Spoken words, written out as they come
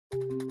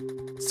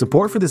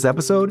Support for this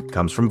episode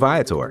comes from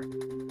Viator.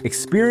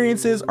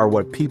 Experiences are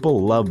what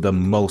people love the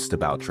most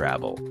about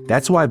travel.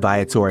 That's why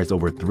Viator has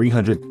over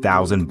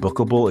 300,000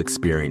 bookable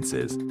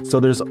experiences,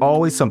 so there's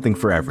always something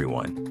for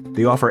everyone.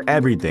 They offer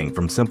everything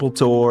from simple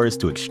tours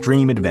to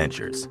extreme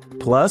adventures.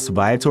 Plus,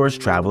 Viator's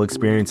travel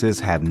experiences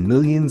have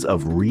millions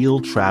of real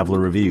traveler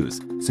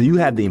reviews, so you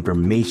have the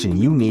information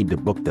you need to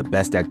book the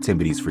best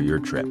activities for your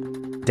trip.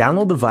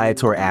 Download the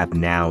Viator app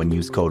now and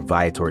use code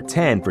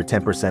Viator10 for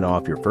 10%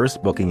 off your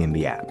first booking in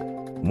the app.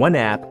 One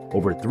app,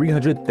 over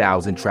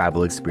 300,000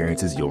 travel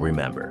experiences you'll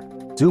remember.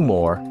 Do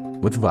more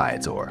with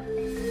Viator.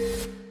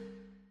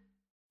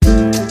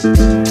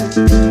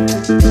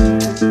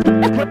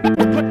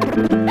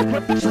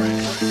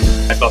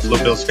 Hi,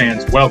 Buffalo Bills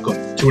fans.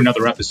 Welcome to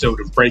another episode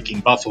of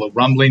Breaking Buffalo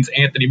Rumblings.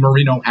 Anthony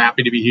Marino,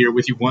 happy to be here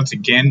with you once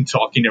again,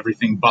 talking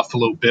everything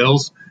Buffalo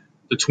Bills.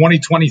 The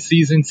 2020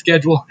 season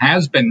schedule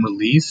has been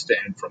released,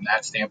 and from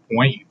that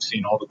standpoint, you've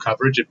seen all the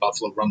coverage at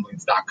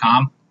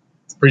BuffaloRumblings.com.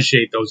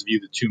 Appreciate those of you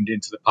that tuned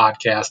into the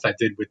podcast I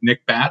did with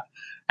Nick Bat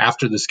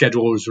after the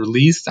schedule was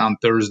released on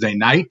Thursday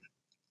night.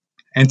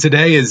 And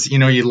today is,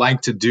 you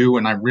like to do,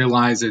 and I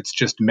realize it's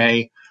just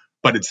May,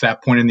 but it's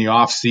that point in the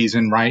off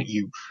season, right?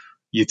 You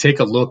take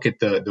a look at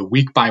the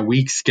week by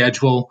week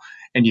schedule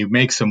and you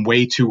make some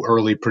way too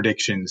early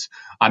predictions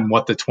on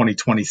what the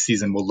 2020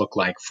 season will look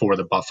like for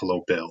the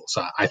Buffalo Bills.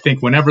 I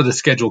think whenever the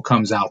schedule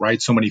comes out,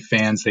 right, so many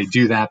fans, they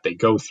do that. They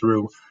go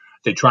through,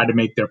 they try to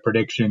make their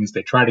predictions.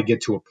 They try to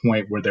get to a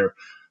point where they're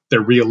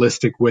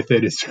realistic with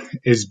it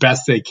as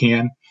best they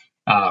can.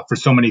 For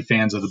so many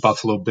fans of the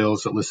Buffalo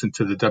Bills that listen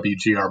to the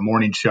WGR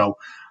morning show,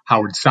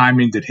 Howard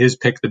Simon did his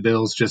pick the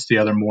Bills just the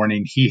other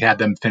morning. He had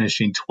them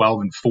finishing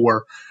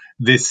 12-4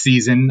 this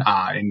season.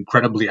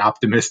 Incredibly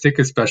optimistic,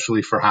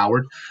 especially for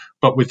Howard.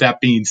 But with that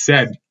being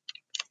said,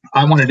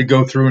 I wanted to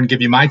go through and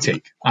give you my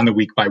take on the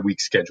week by week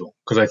schedule,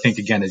 because I think,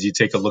 again, as you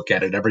take a look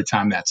at it, every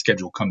time that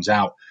schedule comes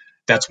out,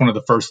 that's one of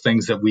the first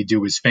things that we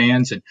do as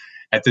fans. And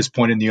at this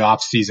point in the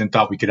off season,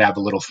 thought we could have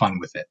a little fun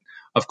with it.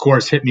 Of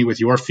course, hit me with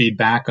your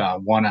feedback,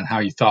 one on how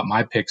you thought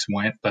my picks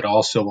went, but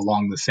also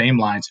along the same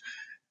lines,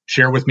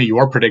 share with me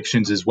your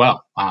predictions as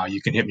well.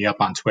 You can hit me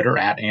up on Twitter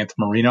at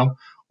 @AnthMarino,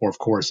 or of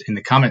course in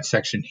the comment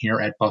section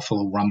here at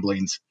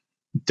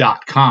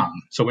BuffaloRumblings.com.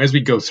 So as we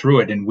go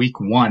through it, in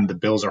week one, the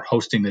Bills are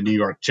hosting the New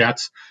York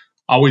Jets.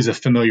 Always a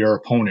familiar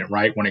opponent,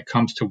 right? When it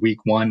comes to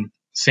week one,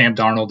 Sam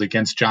Darnold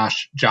against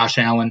Josh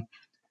Allen.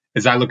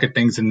 As I look at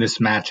things in this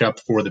matchup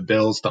for the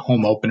Bills, the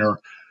home opener,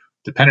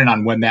 depending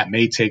on when that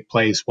may take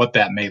place, what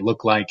that may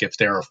look like, if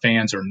there are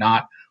fans or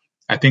not,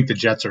 I think the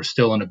Jets are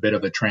still in a bit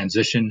of a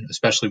transition,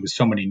 especially with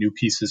so many new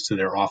pieces to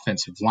their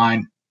offensive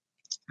line.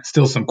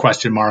 Still some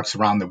question marks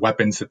around the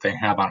weapons that they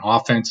have on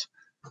offense.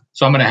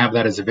 So I'm going to have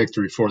that as a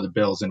victory for the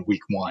Bills in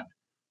week one.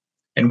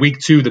 In week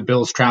two, the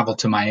Bills travel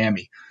to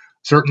Miami.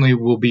 Certainly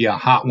will be a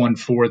hot one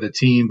for the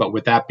team, but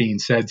with that being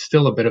said,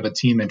 still a bit of a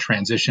team in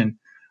transition.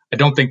 I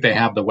don't think they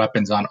have the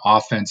weapons on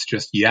offense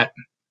just yet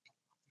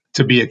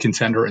to be a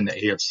contender in the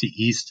AFC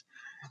East.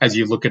 As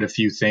you look at a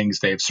few things,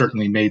 they have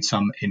certainly made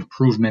some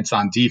improvements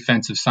on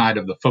defensive side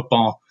of the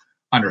football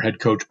under head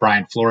coach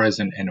Brian Flores.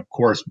 And of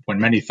course, when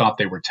many thought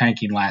they were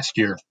tanking last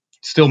year,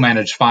 still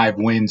managed 5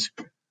 wins,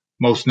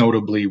 most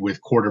notably with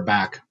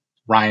quarterback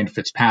Ryan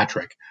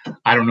Fitzpatrick.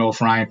 I don't know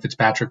if Ryan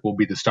Fitzpatrick will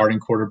be the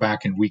starting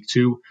quarterback in week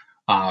two,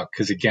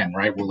 because again,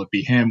 right, will it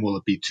be him? Will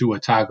it be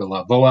Tua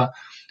Tagovailoa?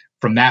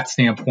 From that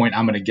standpoint,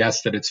 I'm going to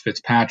guess that it's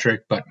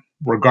Fitzpatrick, but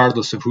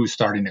regardless of who's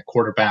starting at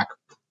quarterback,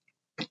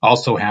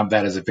 also have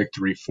that as a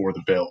victory for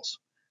the Bills.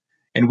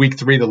 In week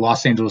three, the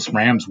Los Angeles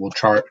Rams will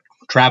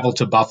travel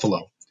to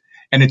Buffalo.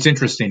 And it's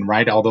interesting,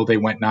 right? Although they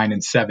went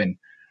 9-7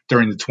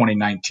 during the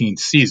 2019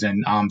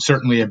 season,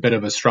 certainly a bit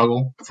of a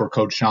struggle for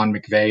Coach Sean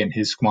McVay and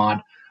his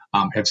squad.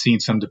 Have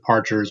seen some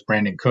departures.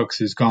 Brandon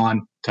Cooks is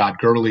gone. Todd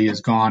Gurley is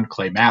gone.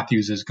 Clay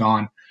Matthews is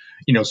gone.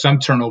 Some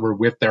turnover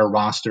with their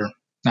roster.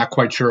 Not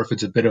quite sure if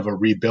it's a bit of a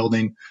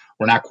rebuilding.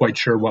 We're not quite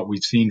sure what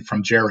we've seen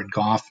from Jared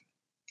Goff,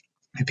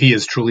 if he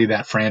is truly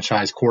that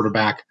franchise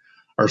quarterback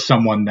or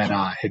someone that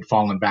had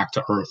fallen back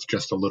to earth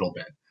just a little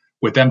bit.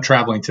 With them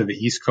traveling to the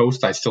East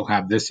Coast, I still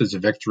have this as a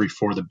victory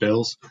for the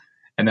Bills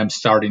and them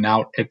starting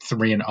out at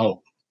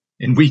 3-0.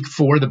 In week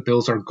four, the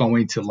Bills are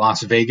going to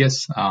Las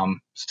Vegas.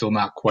 Still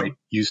not quite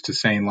used to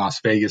saying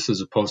Las Vegas as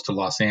opposed to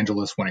Los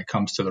Angeles when it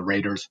comes to the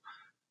Raiders.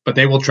 But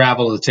they will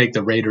travel to take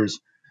the Raiders.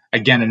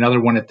 Again, another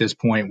one at this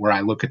point where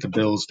I look at the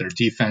Bills, their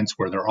defense,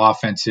 where their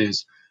offense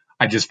is.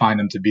 I just find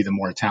them to be the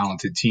more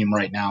talented team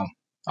right now,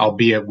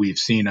 albeit we've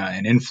seen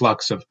an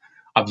influx of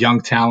young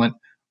talent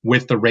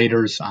with the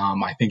Raiders.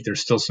 I think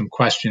there's still some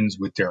questions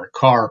with Derek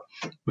Carr,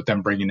 with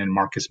them bringing in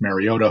Marcus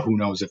Mariota. Who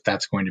knows if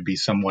that's going to be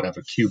somewhat of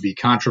a QB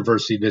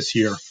controversy this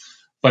year.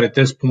 But at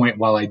this point,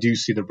 while I do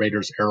see the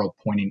Raiders' arrow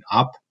pointing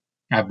up,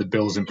 I have the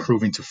Bills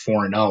improving to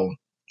 4-0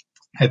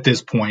 at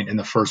this point in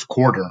the first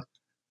quarter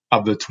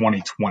of the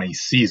 2020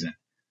 season.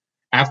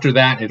 After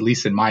that, at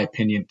least in my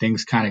opinion,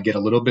 things kind of get a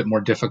little bit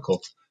more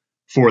difficult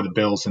for the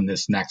Bills in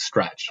this next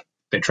stretch.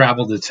 They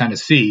travel to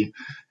Tennessee,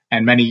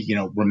 And many,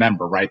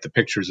 remember, right, the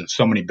pictures of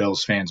so many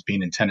Bills fans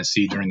being in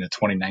Tennessee during the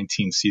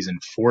 2019 season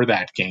for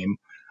that game.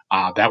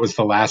 That was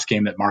the last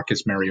game that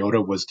Marcus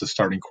Mariota was the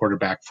starting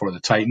quarterback for the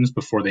Titans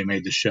before they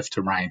made the shift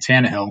to Ryan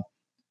Tannehill.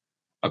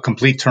 A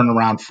complete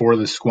turnaround for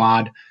the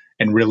squad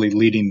and really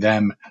leading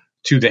them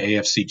to the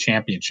AFC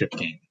Championship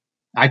game.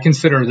 I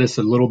consider this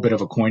a little bit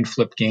of a coin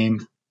flip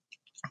game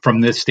from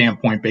this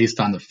standpoint based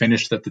on the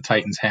finish that the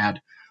Titans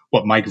had,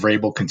 what Mike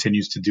Vrabel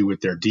continues to do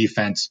with their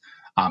defense,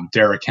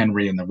 Derrick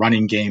Henry in the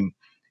running game.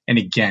 And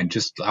again,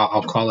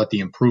 I'll call it the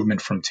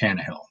improvement from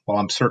Tannehill. While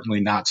I'm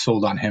certainly not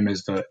sold on him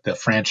as the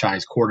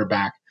franchise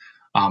quarterback,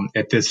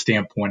 at this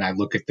standpoint, I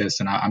look at this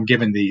and I'm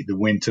giving the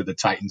win to the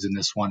Titans in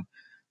this one.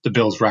 The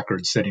Bills'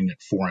 record sitting at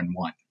 4-1.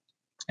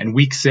 And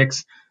week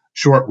 6,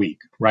 short week,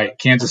 right?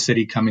 Kansas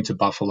City coming to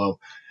Buffalo.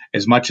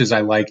 As much as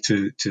I like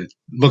to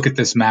look at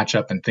this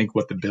matchup and think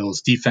what the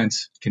Bills'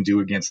 defense can do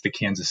against the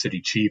Kansas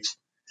City Chiefs,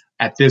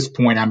 at this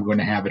point, I'm going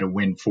to have it a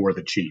win for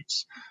the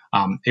Chiefs.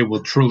 It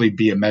will truly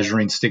be a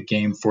measuring stick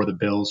game for the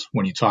Bills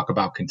when you talk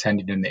about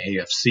contending in the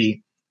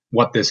AFC.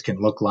 What this can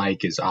look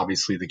like is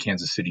obviously the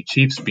Kansas City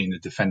Chiefs being the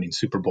defending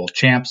Super Bowl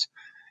champs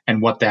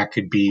and what that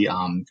could be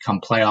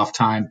come playoff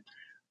time.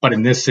 But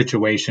in this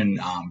situation,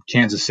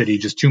 Kansas City,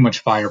 just too much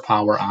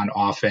firepower on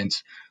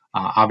offense.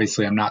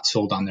 Obviously, I'm not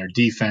sold on their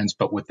defense,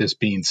 but with this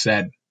being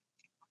said,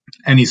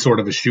 any sort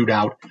of a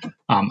shootout,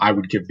 I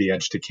would give the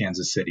edge to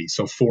Kansas City.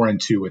 So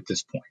 4-2 at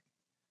this point.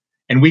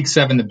 In week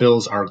 7, the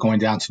Bills are going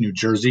down to New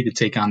Jersey to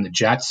take on the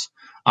Jets.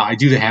 I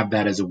do have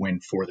that as a win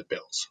for the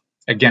Bills.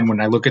 Again,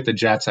 when I look at the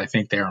Jets, I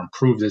think they are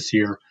improved this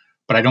year,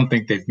 but I don't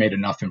think they've made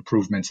enough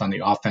improvements on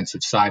the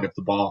offensive side of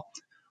the ball.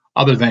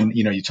 Other than,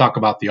 you talk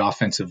about the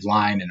offensive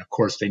line, and of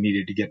course they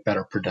needed to get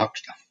better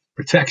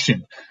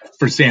protection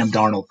for Sam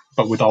Darnold.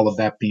 But with all of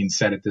that being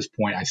said at this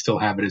point, I still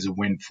have it as a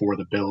win for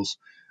the Bills.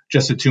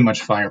 Just too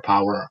much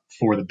firepower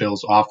for the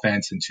Bills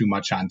offense and too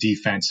much on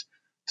defense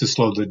to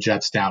slow the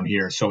Jets down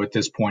here. So at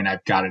this point,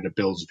 I've got it a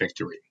Bills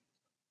victory.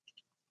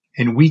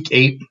 In week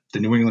 8, the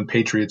New England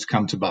Patriots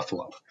come to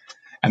Buffalo.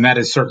 And that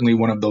is certainly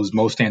one of those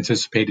most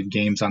anticipated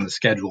games on the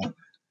schedule.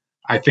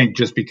 I think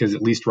just because,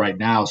 at least right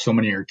now, so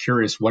many are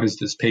curious, what is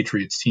this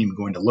Patriots team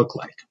going to look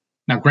like?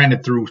 Now,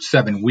 granted, through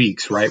 7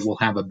 weeks, right, we'll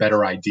have a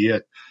better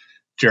idea.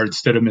 Jarrett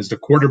Stidham is the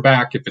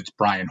quarterback. If it's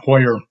Brian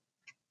Hoyer,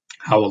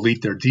 how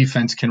elite their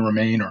defense can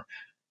remain, or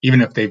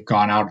even if they've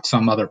gone out at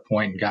some other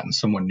point and gotten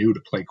someone new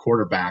to play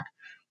quarterback,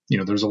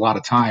 there's a lot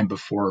of time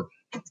before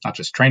not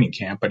just training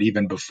camp, but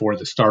even before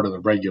the start of the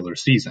regular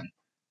season.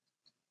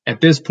 At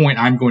this point,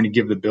 I'm going to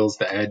give the Bills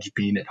the edge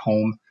being at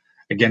home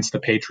against the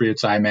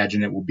Patriots. I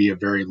imagine it will be a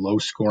very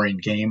low-scoring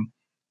game.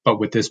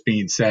 But with this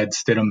being said,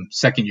 Stidham,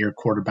 second-year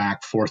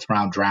quarterback,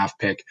 4th-round draft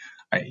pick.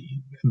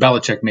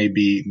 Belichick may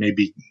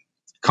be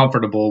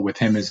comfortable with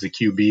him as the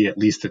QB, at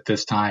least at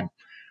this time.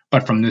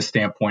 But from this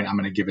standpoint, I'm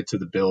going to give it to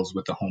the Bills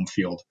with the home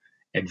field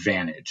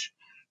advantage.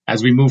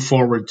 As we move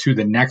forward to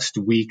the next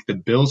week, the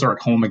Bills are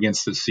at home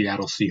against the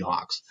Seattle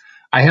Seahawks.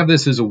 I have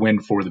this as a win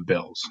for the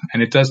Bills,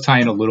 and it does tie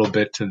in a little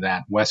bit to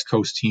that West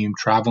Coast team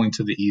traveling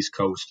to the East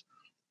Coast,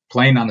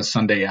 playing on a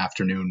Sunday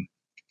afternoon.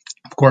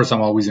 Of course,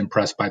 I'm always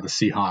impressed by the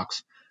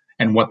Seahawks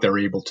and what they're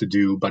able to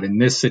do, but in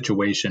this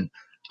situation,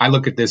 I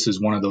look at this as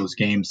one of those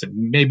games that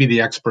maybe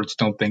the experts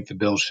don't think the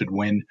Bills should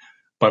win,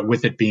 but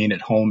with it being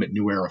at home at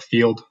New Era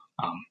Field,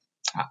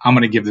 I'm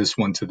going to give this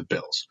one to the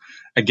Bills.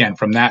 Again,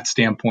 from that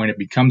standpoint, it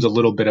becomes a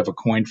little bit of a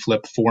coin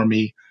flip for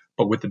me,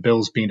 but with the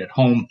Bills being at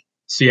home,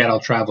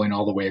 Seattle traveling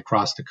all the way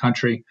across the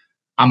country,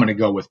 I'm going to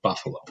go with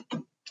Buffalo.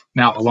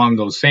 Now, along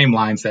those same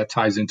lines, that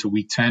ties into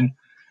week 10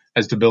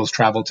 as the Bills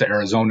travel to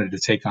Arizona to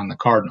take on the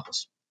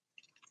Cardinals.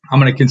 I'm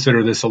going to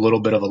consider this a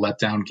little bit of a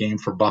letdown game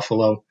for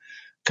Buffalo.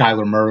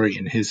 Kyler Murray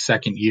in his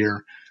second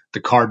year,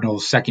 the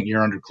Cardinals' second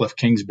year under Cliff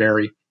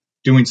Kingsbury,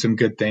 doing some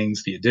good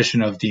things, the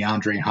addition of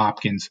DeAndre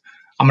Hopkins.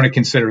 I'm going to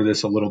consider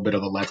this a little bit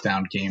of a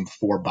letdown game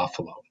for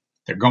Buffalo.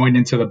 They're going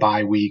into the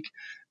bye week,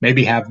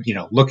 maybe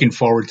looking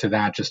forward to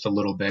that just a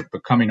little bit,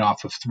 but coming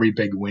off of 3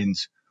 big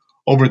wins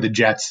over the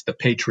Jets, the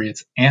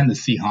Patriots, and the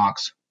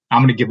Seahawks.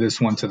 I'm going to give this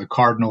one to the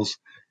Cardinals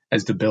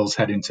as the Bills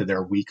head into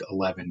their week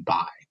 11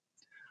 bye.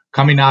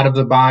 Coming out of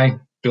the bye,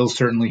 Bills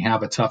certainly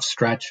have a tough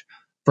stretch.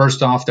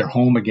 First off, they're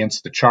home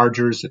against the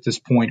Chargers. At this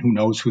point, who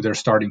knows who their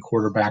starting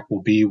quarterback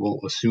will be? We'll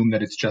assume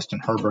that it's Justin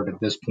Herbert at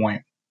this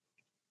point.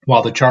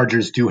 While the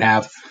Chargers do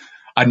have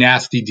a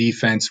nasty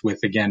defense with,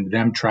 again,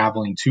 them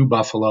traveling to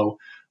Buffalo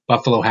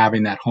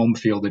having that home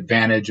field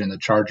advantage, and the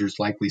Chargers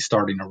likely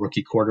starting a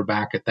rookie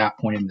quarterback at that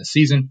point in the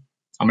season,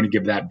 I'm going to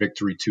give that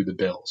victory to the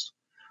Bills.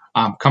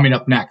 Coming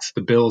up next,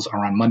 the Bills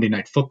are on Monday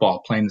Night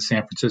Football playing the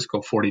San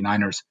Francisco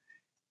 49ers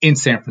in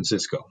San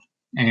Francisco.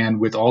 And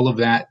with all of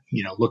that,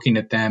 looking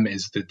at them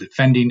as the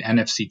defending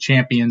NFC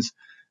champions,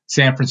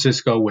 San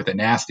Francisco with a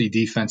nasty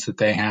defense that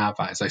they have,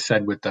 as I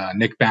said with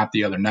Nick Batt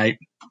the other night,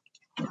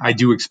 I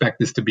do expect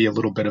this to be a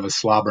little bit of a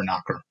slobber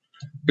knocker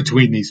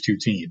between these two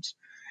teams.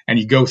 And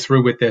you go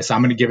through with this,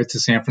 I'm going to give it to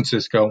San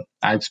Francisco.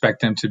 I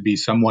expect them to be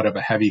somewhat of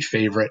a heavy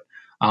favorite.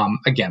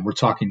 Again, we're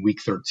talking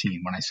week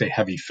 13 when I say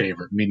heavy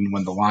favorite, meaning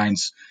when the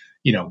line's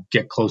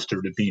get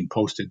closer to being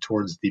posted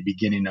towards the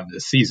beginning of the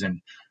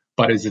season.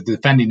 But as the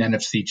defending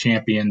NFC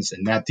champions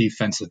and that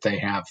defense that they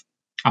have,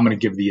 I'm going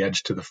to give the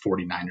edge to the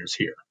 49ers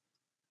here.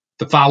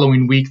 The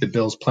following week, the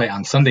Bills play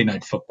on Sunday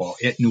Night Football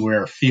at New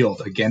Era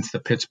Field against the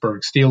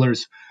Pittsburgh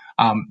Steelers.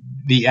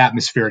 The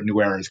atmosphere at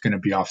New Era is going to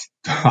be off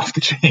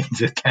the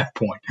chains at that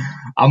point.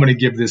 I'm going to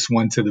give this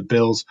one to the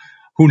Bills.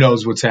 Who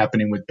knows what's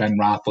happening with Ben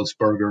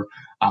Roethlisberger?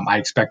 I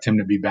expect him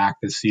to be back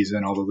this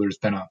season, although there's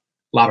been a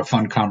lot of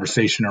fun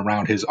conversation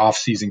around his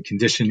off-season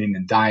conditioning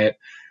and diet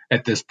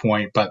at this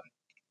point. But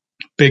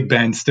Big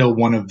Ben still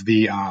one of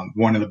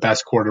the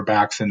best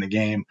quarterbacks in the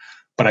game.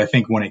 But I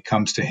think when it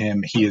comes to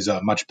him, he is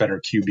a much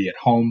better QB at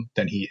home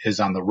than he is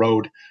on the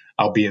road,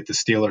 albeit the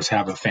Steelers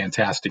have a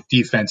fantastic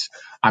defense.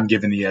 I'm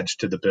giving the edge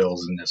to the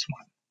Bills in this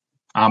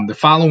one. The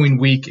following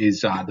week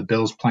is the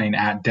Bills playing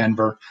at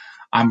Denver.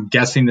 I'm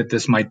guessing that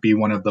this might be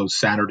one of those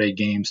Saturday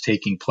games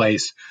taking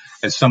place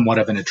as somewhat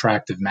of an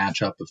attractive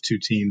matchup of two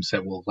teams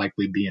that will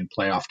likely be in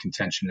playoff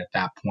contention at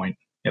that point,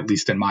 at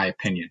least in my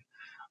opinion.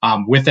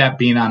 With that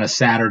being on a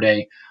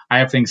Saturday, I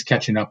have things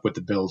catching up with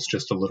the Bills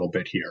just a little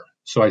bit here.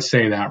 So I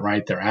say that,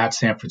 right? They're at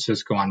San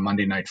Francisco on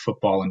Monday Night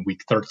Football in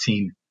week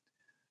 13.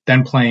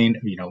 Then playing,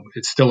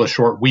 it's still a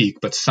short week,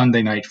 but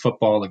Sunday Night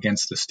Football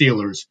against the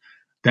Steelers,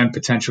 then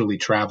potentially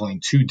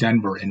traveling to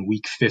Denver in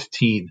week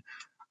 15.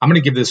 I'm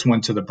going to give this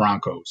one to the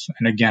Broncos.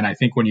 And again, I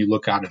think when you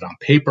look at it on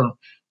paper,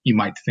 you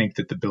might think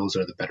that the Bills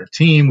are the better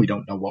team. We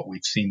don't know what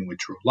we've seen with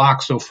Drew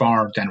Lock so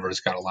far.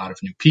 Denver's got a lot of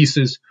new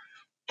pieces.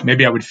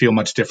 Maybe I would feel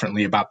much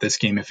differently about this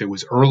game if it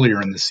was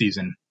earlier in the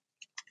season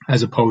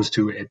as opposed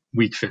to at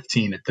week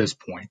 15 at this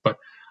point. But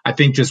I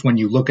think just when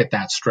you look at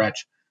that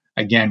stretch,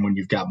 again, when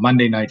you've got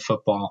Monday Night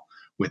Football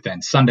with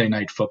then Sunday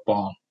Night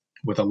Football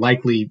with a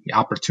likely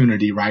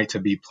opportunity, right, to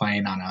be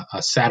playing on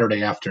a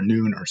Saturday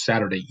afternoon or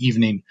Saturday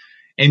evening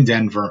in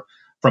Denver,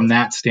 from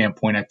that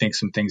standpoint, I think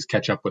some things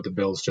catch up with the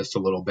Bills just a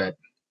little bit.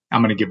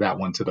 I'm going to give that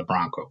one to the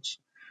Broncos.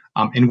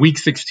 In week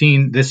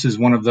 16, this is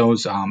one of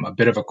those, a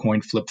bit of a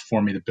coin flip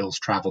for me. The Bills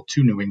travel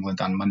to New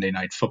England on Monday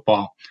Night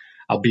Football,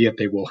 albeit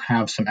they will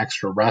have some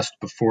extra rest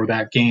before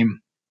that game,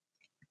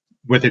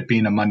 with it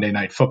being a Monday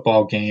Night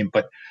Football game.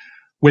 But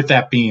with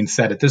that being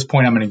said, at this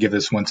point, I'm going to give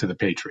this one to the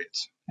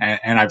Patriots.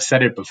 And I've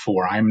said it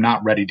before, I'm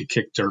not ready to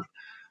kick dirt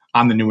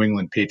on the New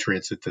England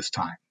Patriots at this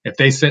time. If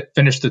they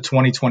finish the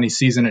 2020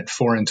 season at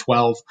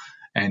 4-12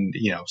 and,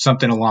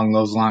 something along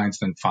those lines,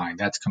 then fine,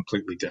 that's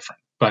completely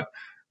different. But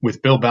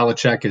with Bill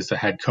Belichick as the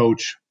head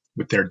coach,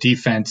 with their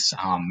defense,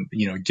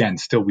 again,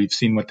 still we've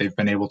seen what they've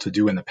been able to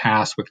do in the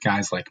past with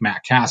guys like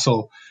Matt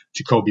Castle,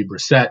 Jacoby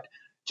Brissett,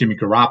 Jimmy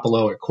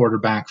Garoppolo at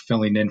quarterback,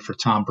 filling in for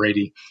Tom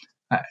Brady.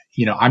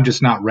 I'm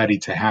just not ready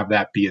to have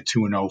that be a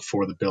 2-0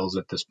 for the Bills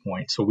at this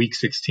point. So week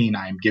 16,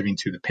 I am giving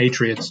to the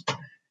Patriots.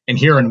 And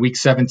here in week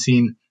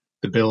 17,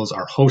 the Bills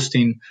are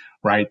hosting,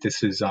 right?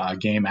 This is a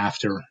game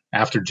after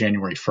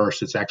January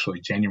 1st. It's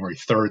actually January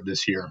 3rd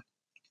this year.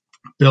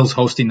 Bills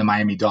hosting the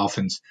Miami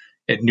Dolphins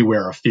at New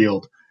Era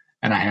Field,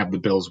 and I have the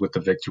Bills with the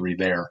victory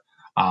there.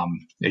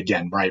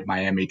 Again, right,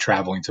 Miami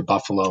traveling to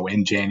Buffalo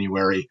in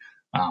January.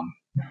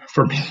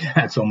 For me,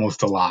 that's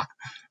almost a lock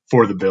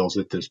for the Bills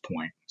at this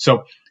point.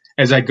 So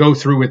as I go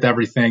through with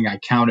everything, I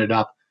counted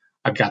up.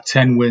 I've got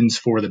 10 wins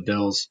for the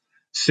Bills,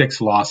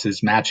 6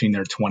 losses, matching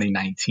their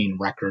 2019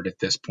 record at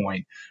this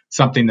point,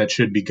 something that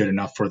should be good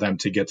enough for them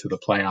to get to the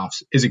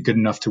playoffs. Is it good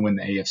enough to win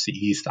the AFC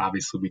East?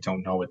 Obviously, we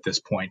don't know at this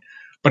point.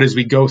 But as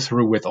we go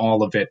through with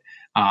all of it,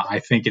 I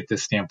think at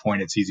this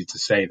standpoint, it's easy to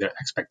say that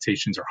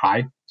expectations are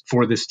high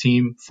for this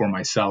team, for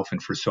myself,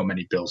 and for so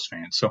many Bills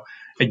fans. So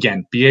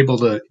again, be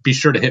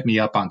sure to hit me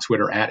up on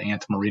Twitter at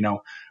Ant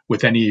Marino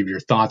with any of your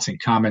thoughts and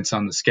comments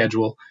on the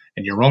schedule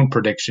and your own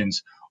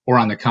predictions, or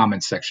on the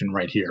comments section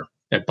right here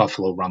at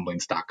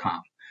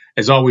BuffaloRumblings.com.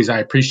 As always, I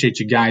appreciate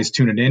you guys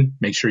tuning in.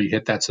 Make sure you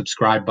hit that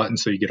subscribe button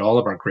so you get all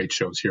of our great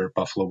shows here at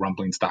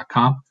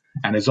BuffaloRumblings.com.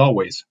 And as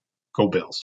always, go Bills.